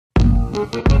Assalamu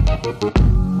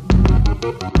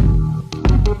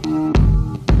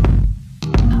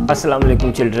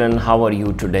alaikum children, how are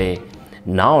you today?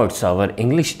 Now it's our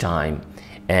English time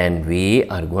and we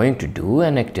are going to do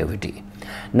an activity.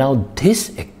 Now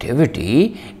this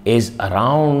activity is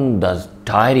around the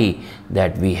diary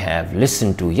that we have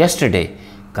listened to yesterday.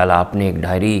 कल आपने एक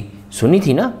diary सुनी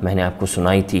थी ना, मैंने आपको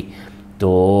सुनाई थी,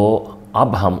 तो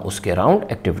अब हम उसके अराउंड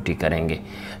एक्टिविटी करेंगे.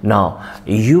 Now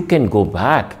you can go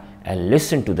back and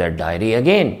listen to that diary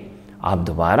again. आप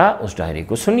दोबारा उस डायरी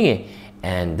को सुनिए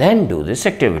and then do this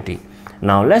activity.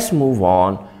 Now let's move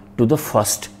on to the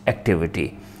first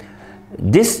activity.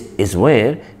 This is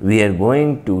where we are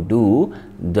going to do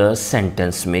the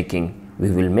sentence making.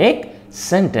 We will make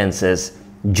sentences.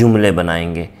 जुमले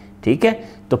बनाएंगे, ठीक है.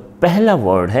 तो पहला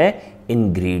वर्ड है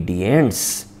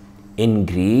ingredients.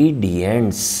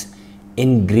 ingredients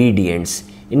ingredients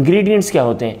ingredients क्या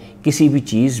होते हैं? किसी भी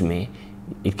चीज़ में,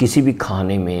 किसी भी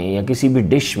खाने में या किसी भी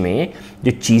डिश में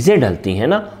जो चीज़ें डलती हैं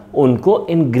ना, उनको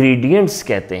इंग्रेडिएंट्स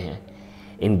कहते हैं.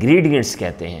 इंग्रेडिएंट्स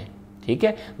कहते हैं, ठीक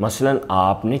है. मसलन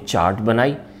आपने चाट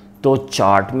बनाई, तो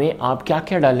चाट में आप क्या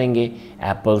क्या डालेंगे?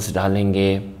 एप्पल्स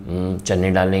डालेंगे,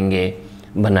 चने डालेंगे,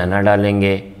 बनाना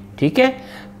डालेंगे, ठीक है.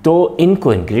 तो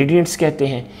इनको इंग्रेडिएंट्स कहते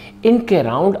हैं. इनके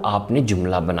अराउंड आपने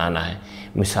जुमला बनाना है.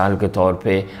 मिसाल के तौर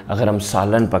पे अगर हम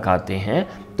सालन पकाते हैं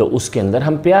तो उसके अंदर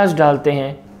हम प्याज डालते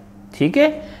हैं, ठीक है.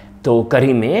 तो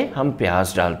करी में हम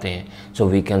प्याज डालते हैं. So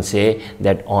we can say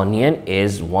that onion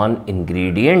is one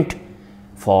ingredient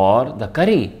for the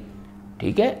करी,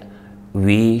 ठीक है.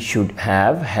 We should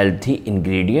have healthy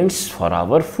ingredients for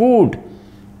our food.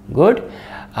 Good.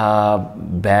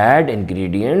 Bad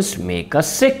ingredients make us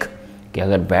सिक, कि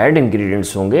अगर बैड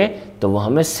इंग्रेडिएंट्स होंगे तो वो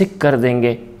हमें सिक कर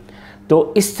देंगे.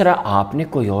 तो इस तरह आपने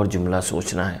कोई और जुमला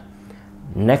सोचना है.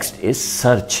 नेक्स्ट इज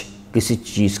सर्च, किसी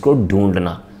चीज़ को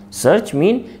ढूंढना. सर्च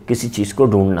मीन किसी चीज़ को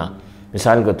ढूंढना.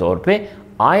 मिसाल के तौर पे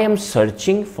I am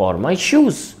searching for my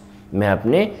shoes, मैं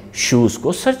अपने शूज़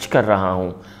को सर्च कर रहा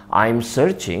हूँ. I am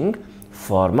searching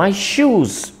for my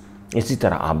shoes. इसी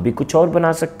तरह आप भी कुछ और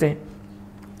बना सकते हैं.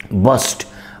 बस्ट,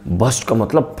 बस्ट का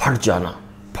मतलब फट जाना,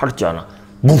 फट जाना,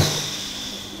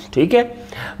 ठीक है.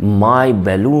 माई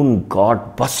बैलून गॉट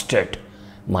बस्टेड,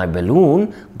 माई बैलून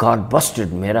गॉट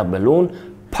बस्टेड, मेरा बैलून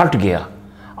फट गया.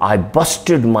 आई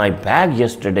बस्टेड माई बैग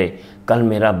यस्टरडे, कल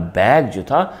मेरा बैग जो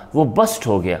था वो बस्ट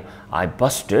हो गया. आई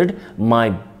Busted my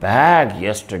bag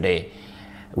yesterday.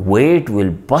 Weight will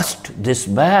bast this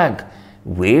bag,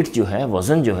 wait जो है,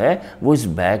 वज़न जो है, वो इस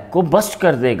बैग को बस्ट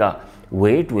कर देगा.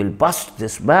 Weight will bast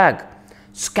this bag.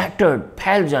 Scattered,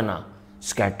 फैल जाना,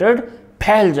 स्कैटर्ड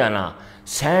फैल जाना.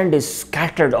 Sand is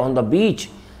scattered on the beach,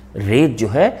 रेत जो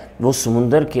है वो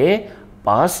समुंदर के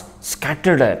पास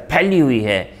स्कैटर्ड है, फैली हुई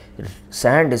है.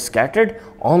 Sand is scattered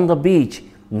on the beach.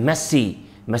 Messi,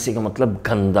 Messi का मतलब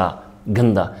गंदा,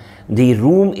 गंदा. The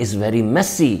room is very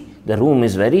messy, the room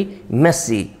is very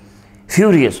messy.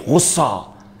 Furious,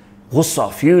 गुस्सा, गुस्सा,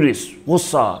 फ्यूरियस,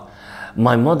 गुस्सा.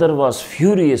 My mother was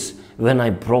furious when I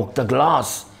broke the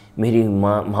glass, मेरी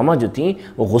मामा जो थी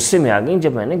वो गुस्से में आ गई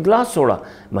जब मैंने ग्लास तोड़ा.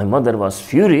 My mother was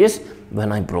furious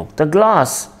when I broke the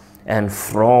glass. And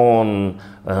prone,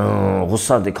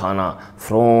 गुस्सा दिखाना,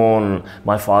 prone.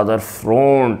 My father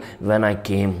prone when I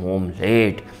came home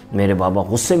late, मेरे बाबा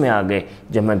गुस्से में आ गए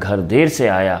जब मैं घर देर से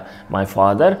आया. My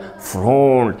father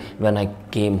prone when I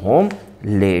came home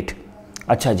late.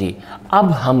 अच्छा जी,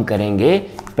 अब हम करेंगे,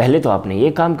 पहले तो आपने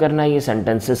ये काम करना है, ये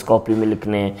सेंटेंसेस कॉपी में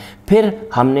लिखने हैं. फिर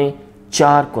हमने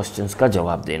 4 क्वेश्चंस का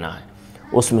जवाब देना है.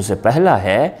 उसमें से पहला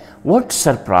है what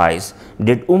surprise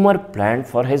did Umar plan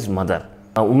for his mother.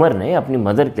 Umar ने अपनी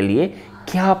मदर के लिए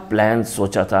क्या प्लान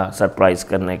सोचा था सरप्राइज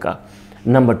करने का.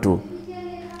 Number 2,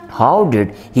 how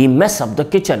did he mess up the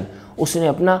kitchen, उसने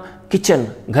अपना किचन,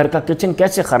 घर का किचन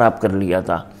कैसे ख़राब कर लिया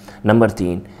था. Number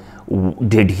 3,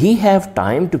 did he have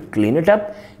time to clean it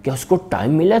up, क्या उसको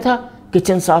टाइम मिला था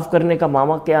किचन साफ़ करने का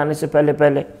मामा के आने से पहले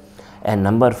पहले. And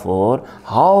number 4,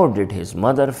 how did his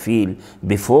mother feel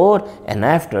before and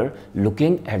after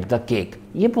looking at the cake.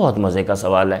 ये बहुत मज़े का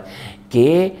सवाल है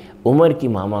कि उमर की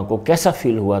मामा को कैसा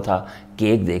फील हुआ था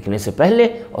केक देखने से पहले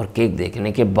और केक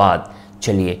देखने के बाद.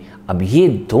 चलिए अब ये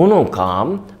दोनों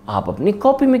काम आप अपनी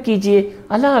कॉपी में कीजिए.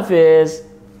 अल्लाह हाफिज़.